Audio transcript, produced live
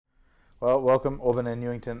Well, welcome, Auburn and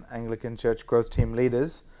Newington Anglican Church Growth Team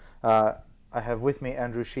leaders. I have with me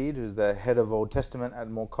Andrew Shead, who's the head of Old Testament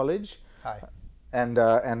at Moore College. Hi. And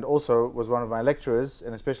also was one of my lecturers,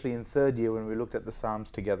 and especially in third year when we looked at the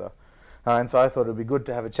Psalms together. And so I thought it would be good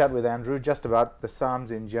to have a chat with Andrew just about the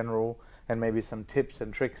Psalms in general, and maybe some tips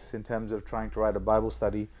and tricks in terms of trying to write a Bible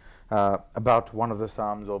study about one of the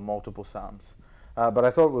Psalms or multiple Psalms. But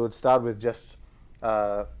I thought we would start with just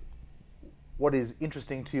what is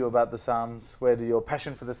interesting to you about the Psalms? Where did your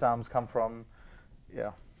passion for the Psalms come from?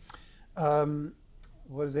 Yeah.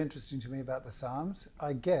 What is interesting to me about the Psalms?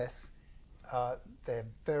 I guess they're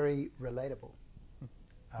very relatable.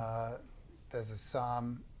 There's a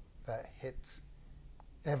Psalm that hits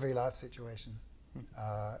every life situation.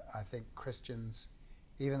 I think Christians,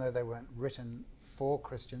 even though they weren't written for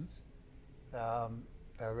Christians, they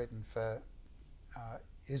were written for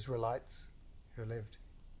Israelites who lived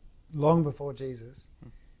long before Jesus.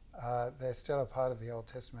 They're still a part of the Old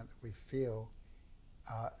Testament that we feel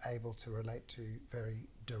able to relate to very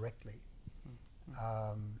directly.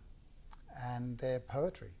 And they're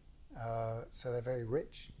poetry, so they're very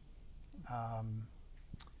rich.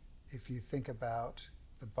 If you think about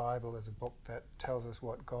the Bible as a book that tells us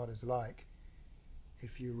what God is like,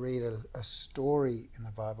 if you read a story in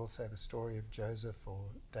the Bible, say the story of Joseph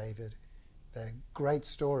or David, they're great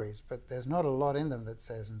stories, but there's not a lot in them that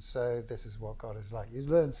says, and so this is what God is like. You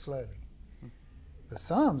learn slowly. The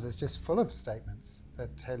Psalms is just full of statements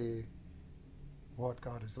that tell you what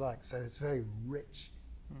God is like. So it's very rich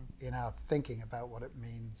in our thinking about what it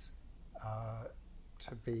means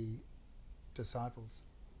to be disciples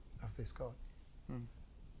of this God.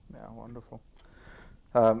 Yeah, wonderful.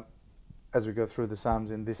 As we go through the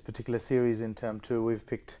Psalms in this particular series in term 2, we've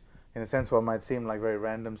picked, in a sense, what might seem like very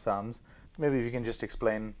random Psalms. Maybe if you can just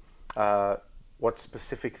explain what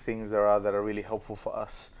specific things there are that are really helpful for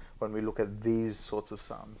us when we look at these sorts of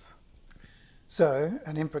Psalms. So,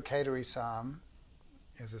 an imprecatory Psalm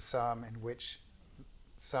is a Psalm in which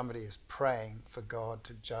somebody is praying for God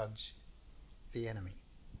to judge the enemy.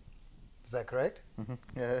 Is that correct? Mm-hmm.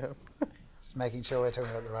 Yeah. Just making sure we're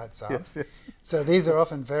talking about the right Psalms. Yes. So these are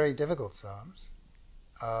often very difficult Psalms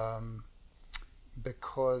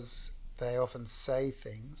because they often say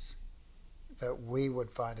things that we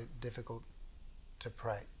would find it difficult to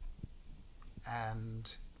pray.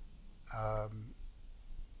 And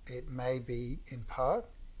it may be in part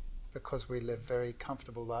because we live very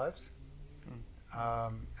comfortable lives.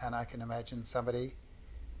 And I can imagine somebody,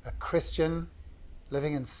 a Christian,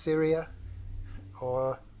 living in Syria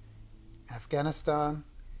or Afghanistan,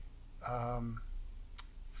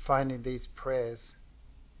 finding these prayers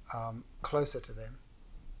closer to them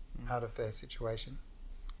out of their situation.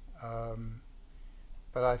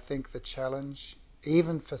 But I think the challenge,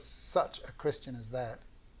 even for such a Christian as that,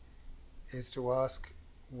 is to ask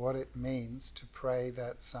what it means to pray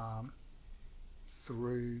that psalm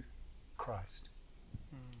through Christ.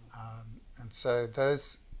 And so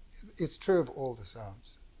it's true of all the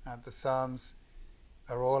Psalms. The Psalms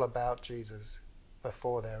are all about Jesus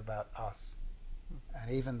before they're about us.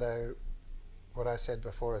 And even though what I said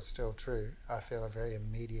before is still true, I feel a very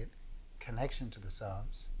immediate connection to the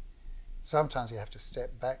Psalms. Sometimes you have to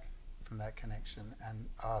step back from that connection and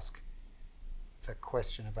ask the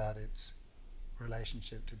question about its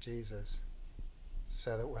relationship to Jesus,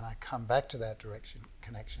 so that when I come back to that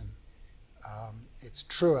connection, it's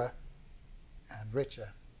truer and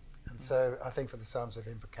richer. And so I think for the Psalms of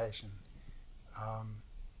Imprecation,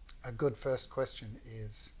 a good first question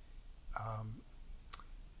is,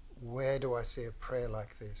 where do I see a prayer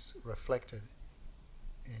like this reflected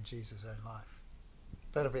in Jesus' own life?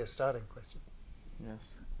 That'll be a starting question.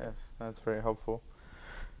 Yes, that's very helpful.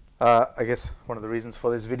 I guess one of the reasons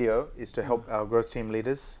for this video is to help our growth team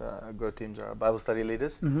leaders, growth teams are our Bible study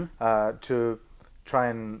leaders, to try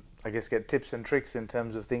and, I guess, get tips and tricks in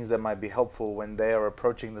terms of things that might be helpful when they are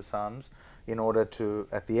approaching the Psalms, in order to,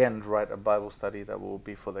 at the end, write a Bible study that will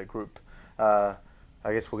be for their group. I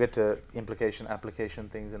guess we'll get to application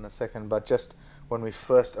things in a second, but just when we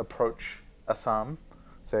first approach a Psalm,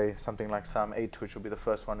 say something like Psalm 8, which will be the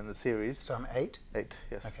first one in the series. Psalm 8? 8,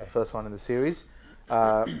 yes, okay. The first one in the series.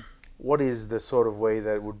 What is the sort of way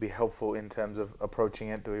that would be helpful in terms of approaching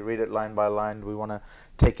it? Do we read it line by line? Do we want to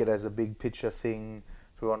take it as a big picture thing?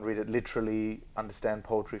 Do we want to read it literally, understand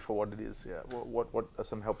poetry for what it is? Yeah. What are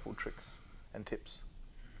some helpful tricks and tips?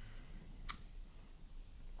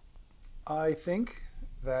 I think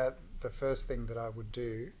that the first thing that I would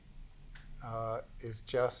do is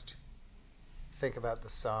just think about the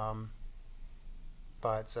psalm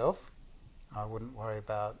by itself. I wouldn't worry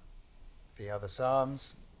about the other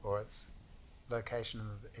psalms or its location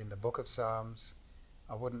in the Book of Psalms.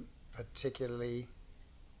 I wouldn't particularly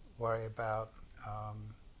worry about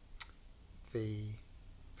the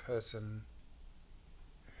person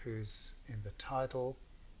who's in the title.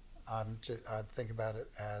 I'd think about it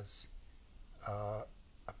as a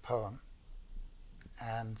poem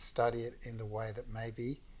and study it in the way that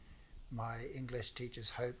maybe my English teachers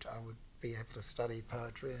hoped I would be able to study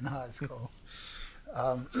poetry in high school.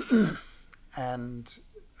 And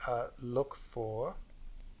look for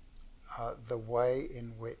the way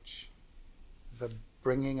in which the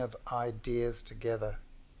bringing of ideas together,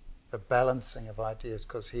 the balancing of ideas,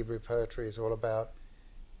 because Hebrew poetry is all about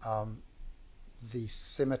the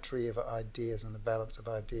symmetry of ideas and the balance of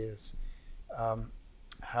ideas.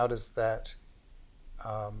 How does that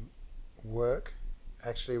work?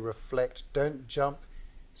 Actually reflect, don't jump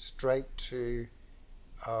straight to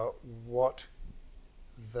what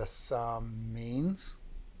the psalm means,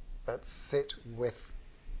 but sit with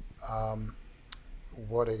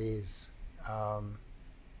what it is,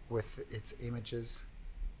 with its images,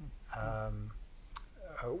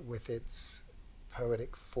 with its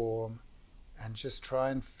poetic form, and just try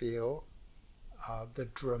and feel the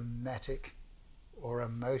dramatic or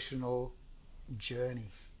emotional journey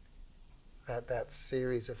that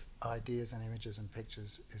series of ideas and images and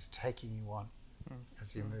pictures is taking you on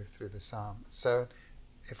as you move through the psalm. So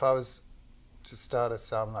if I was to start a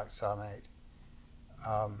psalm like Psalm 8,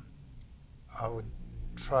 I would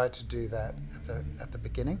try to do that at the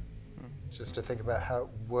beginning, just to think about how it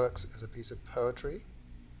works as a piece of poetry,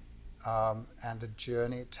 and the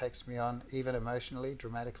journey it takes me on, even emotionally,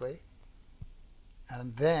 dramatically.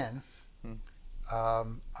 And then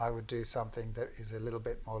I would do something that is a little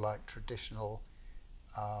bit more like traditional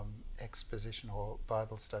exposition or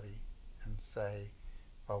Bible study, and say,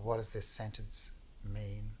 well, what does this sentence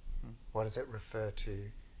mean? What does it refer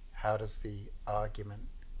to? How does the argument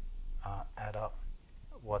add up?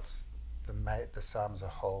 What's the psalm as a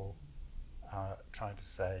whole trying to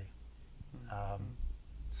say?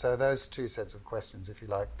 So those two sets of questions, if you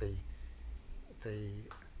like, the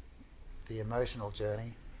emotional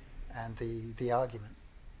journey and the argument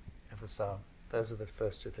of the psalm. Those are the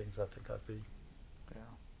first two things I think I'd be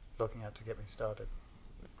looking at to get me started.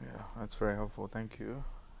 Yeah, that's very helpful. Thank you.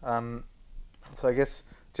 So I guess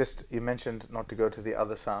you mentioned not to go to the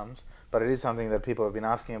other psalms, but it is something that people have been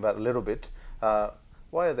asking about a little bit.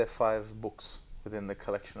 Why are there 5 books within the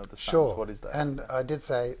collection of the psalms? Sure. What is that? And I did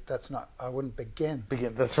say I wouldn't begin.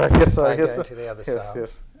 That's right. Yes, by I guess going to the other yes, psalms.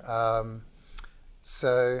 Yes.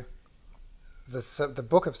 So the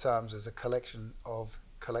Book of Psalms is a collection of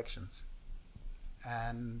collections,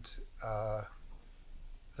 and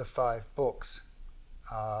the 5 books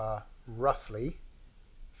are roughly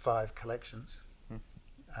 5 collections,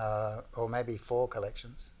 or maybe 4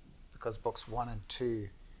 collections, because books 1 and 2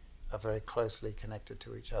 are very closely connected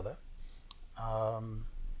to each other.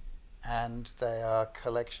 And they are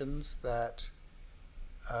collections that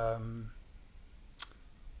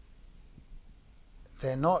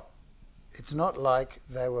it's not like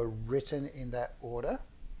they were written in that order,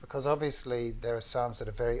 because obviously there are psalms that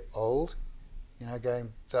are very old.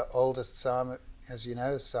 The oldest psalm, as you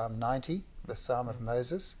know, is Psalm 90, the Psalm of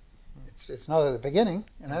Moses. It's not at the beginning,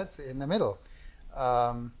 it's in the middle.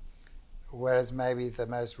 Whereas maybe the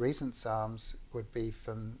most recent psalms would be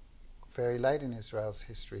from very late in Israel's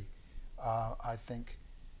history. I think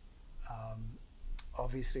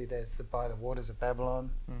obviously there's the By the Waters of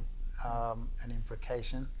Babylon, an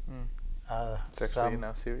imprecation. It's actually in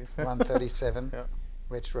our series. 137,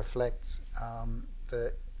 which reflects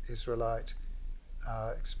the Israelite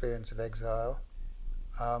experience of exile.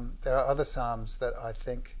 There are other psalms that I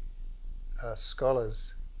think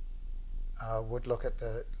scholars would look at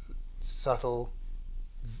the subtle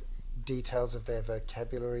details of their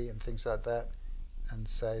vocabulary and things like that, and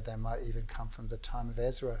say they might even come from the time of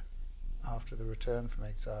Ezra after the return from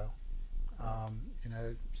exile.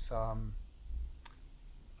 Psalm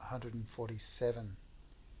 147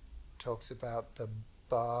 talks about the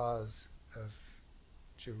bars of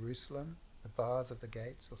Jerusalem, the bars of the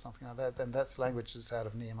gates, or something like that. And that's language that's out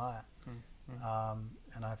of Nehemiah.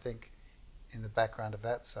 And I think in the background of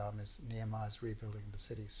that psalm is Nehemiah's rebuilding the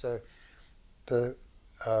city. So the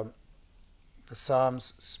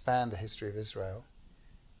psalms span the history of Israel,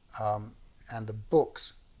 and the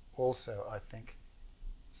books also, I think,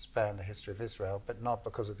 span the history of Israel, but not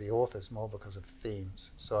because of the authors, more because of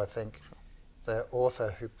themes. So I think the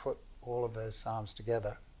author who put all of those psalms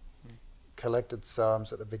together collected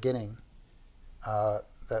psalms at the beginning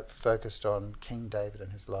that focused on King David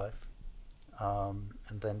and his life,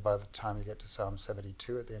 and then by the time you get to Psalm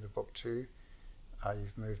 72 at the end of book 2,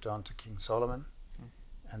 you've moved on to King Solomon,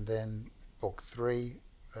 and then book 3,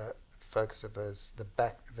 the focus of those,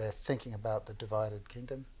 they're thinking about the divided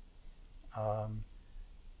kingdom,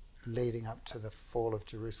 leading up to the fall of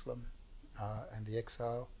Jerusalem and the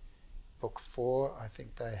exile. Book 4, I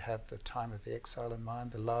think they have the time of the exile in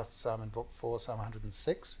mind. The last psalm in book 4, Psalm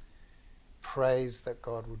 106, prays that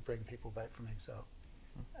God would bring people back from exile.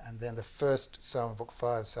 And then the first psalm of book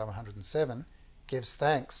 5, Psalm 107, gives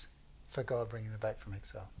thanks for God bringing them back from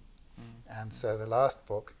exile. And so the last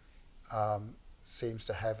book seems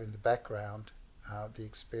to have in the background the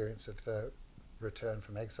experience of the return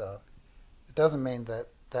from exile. It doesn't mean that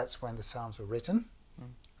that's when the Psalms were written,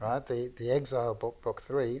 right? The exile book, book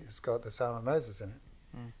 3, has got the Psalm of Moses in it,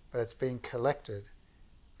 but it's been collected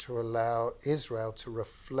to allow Israel to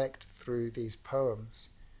reflect through these poems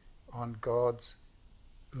on God's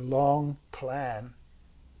long plan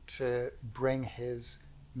to bring his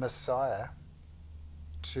Messiah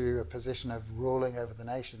to a position of ruling over the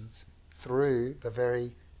nations through the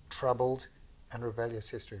very troubled and rebellious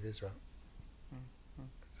history of Israel.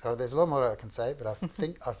 So there's a lot more I can say, but I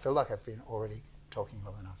feel like I've been already talking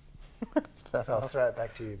long enough. So I'll throw it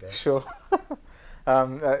back to you, Ben. Sure.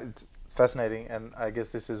 It's fascinating, and I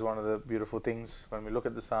guess this is one of the beautiful things when we look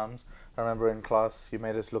at the Psalms. I remember in class you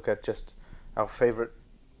made us look at just our favorite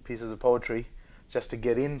pieces of poetry just to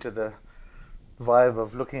get into the vibe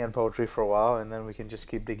of looking at poetry for a while, and then we can just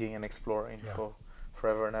keep digging and exploring for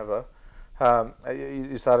forever and ever.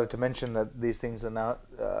 You started to mention that these things are now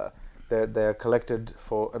they're collected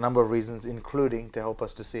for a number of reasons, including to help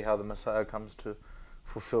us to see how the Messiah comes to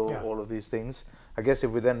fulfill all of these things. I guess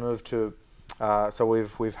if we then move to so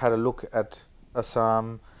we've had a look at a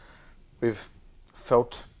psalm, we've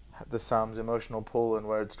felt the psalm's emotional pull and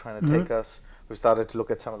where it's trying to take us. We've started to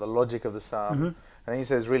look at some of the logic of the psalm. I think he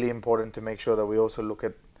says it's really important to make sure that we also look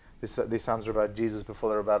at this. These psalms are about Jesus before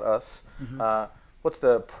they're about us. What's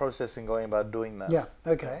the process in going about doing that? Yeah,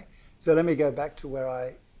 okay. So let me go back to where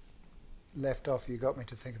I left off. You got me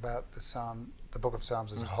to think about the book of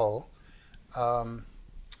Psalms as a whole. Sorry,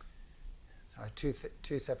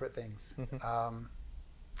 two separate things.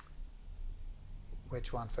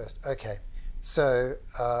 Which one first? Okay. So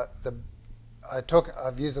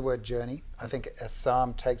I've used the word journey. I think a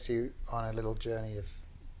psalm takes you on a little journey of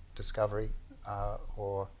discovery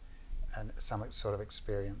or some sort of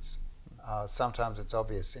experience. Sometimes it's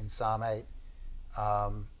obvious. In Psalm 8,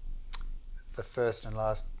 the first and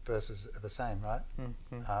last verses are the same, right?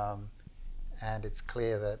 And it's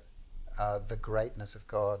clear that the greatness of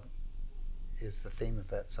God is the theme of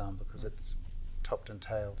that psalm because it's topped and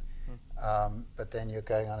tailed. But then you're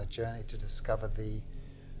going on a journey to discover the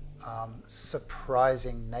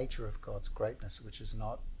surprising nature of God's greatness, which is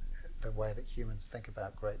not the way that humans think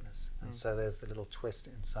about greatness. And so there's the little twist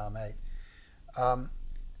in Psalm 8.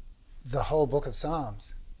 The whole book of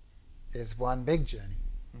Psalms is one big journey.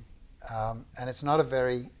 And it's not a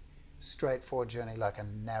very straightforward journey like a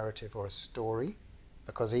narrative or a story,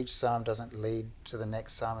 because each psalm doesn't lead to the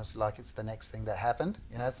next psalm. It's like it's the next thing that happened.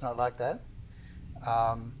 You know, it's not like that.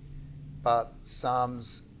 But Psalm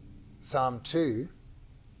 2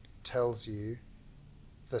 tells you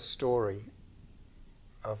the story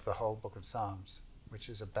of the whole book of Psalms, which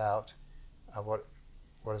is about what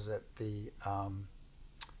is it? The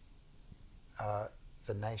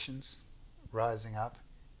nations rising up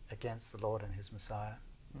against the Lord and his Messiah,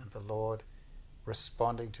 and the Lord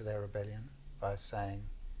responding to their rebellion by saying,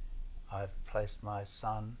 I've placed my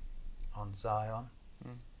son on Zion,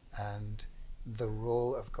 and the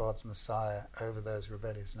rule of God's Messiah over those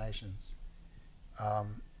rebellious nations.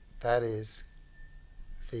 That is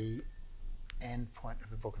the end point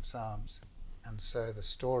of the book of Psalms. And so the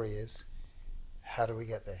story is, how do we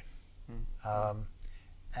get there?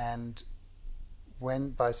 And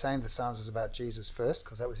by saying the Psalms is about Jesus first,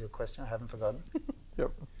 because that was your question, I haven't forgotten.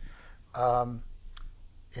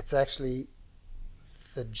 It's actually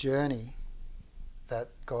the journey that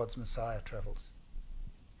God's Messiah travels,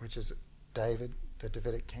 which is David, the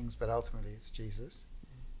Davidic kings, but ultimately it's Jesus.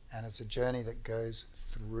 And it's a journey that goes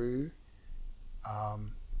through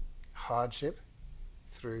hardship,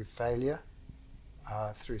 through failure,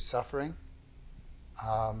 through suffering.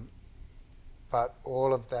 But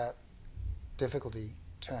all of that difficulty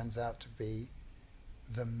turns out to be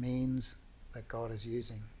the means that God is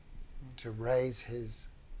using to raise his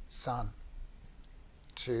son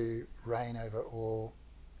to reign over all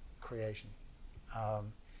creation.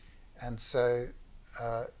 And so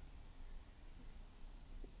a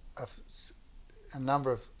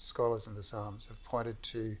number of scholars in the Psalms have pointed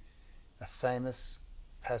to a famous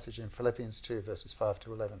passage in Philippians 2, verses 5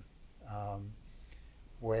 to 11,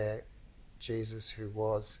 where Jesus, who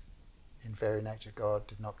was in very nature God,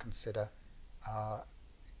 did not consider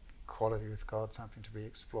equality with God something to be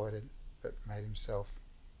exploited, but made himself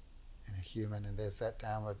in a human, and there's that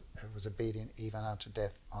downward, it was obedient even unto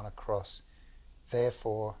death on a cross.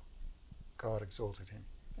 Therefore, God exalted him.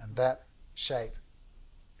 And that shape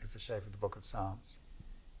is the shape of the book of Psalms.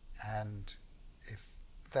 And if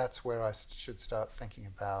that's where I should start thinking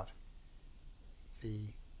about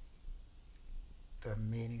the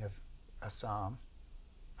meaning of a psalm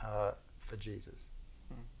for Jesus.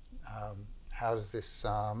 How does this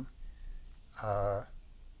psalm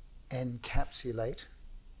encapsulate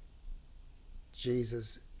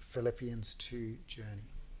Jesus' Philippians 2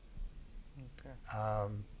 journey? Okay.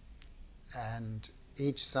 And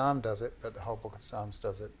each psalm does it, but the whole book of Psalms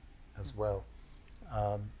does it as well.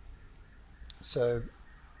 So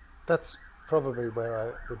that's probably where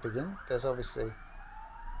I would begin. There's obviously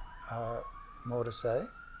more to say,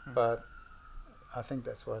 but I think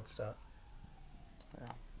that's where I'd start.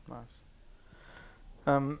 Yeah, nice.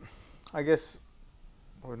 I guess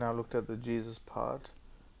we've now looked at the Jesus part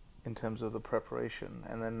in terms of the preparation,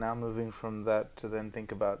 and then now moving from that to then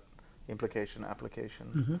think about implication,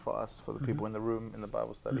 application for us, for the people in the room, in the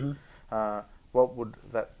Bible study. What would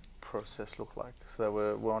that process look like? So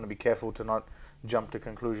we want to be careful to not jump to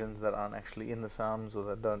conclusions that aren't actually in the Psalms or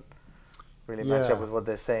that don't really match up with what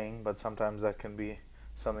they're saying, but sometimes that can be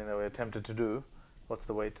something that we're tempted to do. What's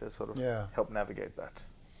the way to sort of help navigate that?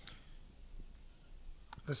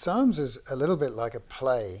 The Psalms is a little bit like a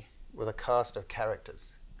play with a cast of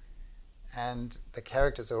characters, and the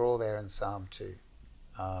characters are all there in Psalm 2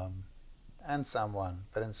 and Psalm 1,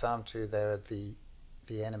 but in Psalm 2 there are the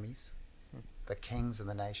enemies, the kings and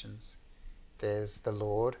the nations. There's the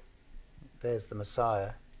Lord, there's the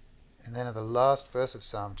Messiah, and then in the last verse of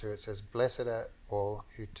Psalm 2 it says, "Blessed are all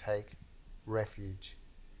who take refuge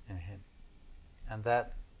in him." And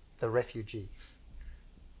that, the refugee,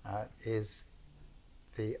 is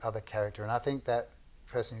the other character. And I think that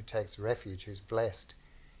person who takes refuge, who's blessed,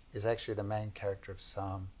 is actually the main character of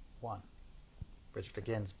Psalm 1, which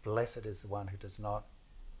begins, "Blessed is the one who does not,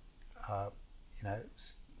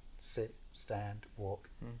 sit, stand, walk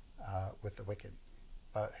with the wicked,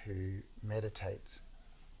 but who meditates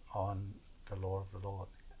on the law of the Lord."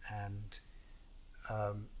 And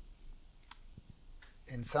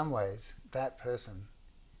in some ways, that person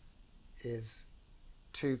is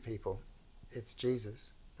two people. It's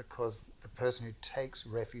Jesus, because the person who takes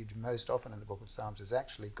refuge most often in the book of Psalms is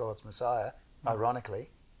actually God's Messiah,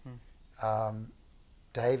 ironically.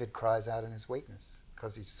 David cries out in his weakness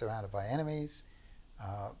because he's surrounded by enemies,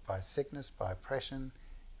 by sickness, by oppression,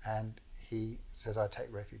 and he says, "I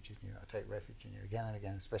take refuge in you, I take refuge in you," again and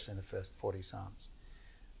again, especially in the first 40 Psalms.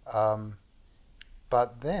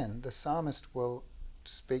 But then the psalmist will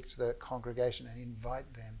speak to the congregation and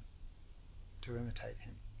invite them to imitate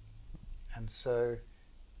him. And so,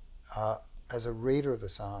 as a reader of the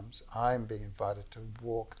Psalms, I'm being invited to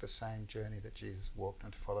walk the same journey that Jesus walked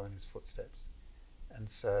and to follow in his footsteps. And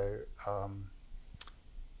so,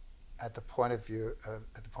 at the point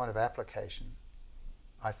of application,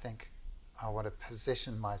 I think I want to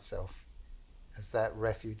position myself as that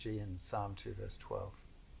refugee in Psalm 2 verse 12,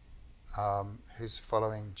 who's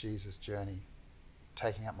following Jesus' journey,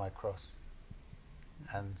 taking up my cross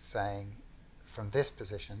and saying, from this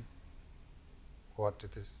position, what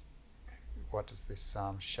does this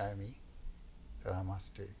psalm show me that I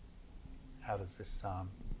must do? How does this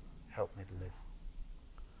psalm help me to live?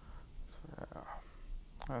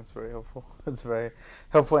 That's very helpful. It's very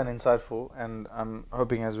helpful and insightful, and I'm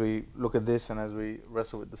hoping as we look at this and as we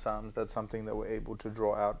wrestle with the Psalms, that's something that we're able to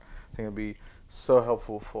draw out. I think it'll be so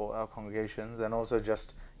helpful for our congregations and also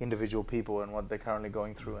just individual people and what they're currently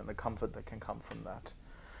going through and the comfort that can come from that.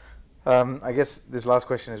 I guess this last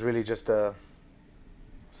question is really just a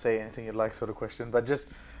say anything you'd like sort of question, but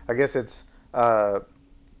just I guess it's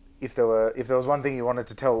if there was one thing you wanted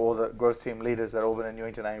to tell all the growth team leaders at Auburn and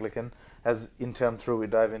Newington Anglican, as in term through we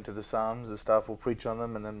dive into the Psalms, the staff will preach on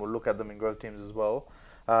them and then we'll look at them in growth teams as well.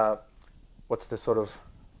 What's the sort of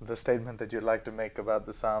the statement that you'd like to make about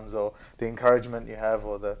the Psalms, or the encouragement you have,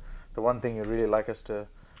 or the one thing you'd really like us to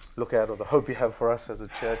look at, or the hope you have for us as a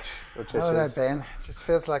church or churches? I don't know, Ben. It just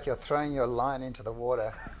feels like you're throwing your line into the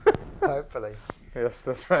water, hopefully. Yes,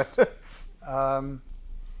 that's right.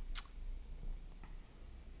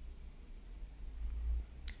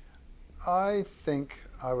 I think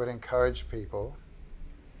I would encourage people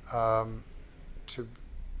to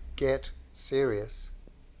get serious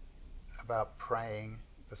about praying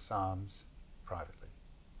the Psalms privately.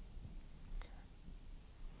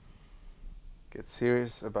 Get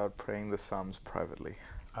serious about praying the Psalms privately.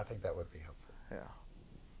 I think that would be helpful. Yeah,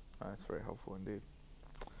 that's very helpful indeed.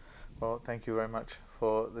 Well, thank you very much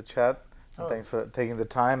for the chat. And thanks for taking the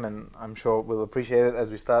time, and I'm sure we'll appreciate it as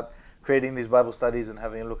we start creating these Bible studies and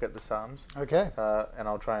having a look at the Psalms. Okay. And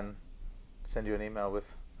I'll try and send you an email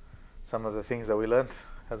with some of the things that we learned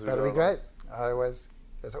as we go That'll be along. great.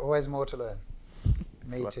 There's always more to learn.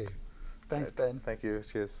 Me too. Thanks, Ben. Thank you.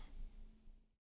 Cheers.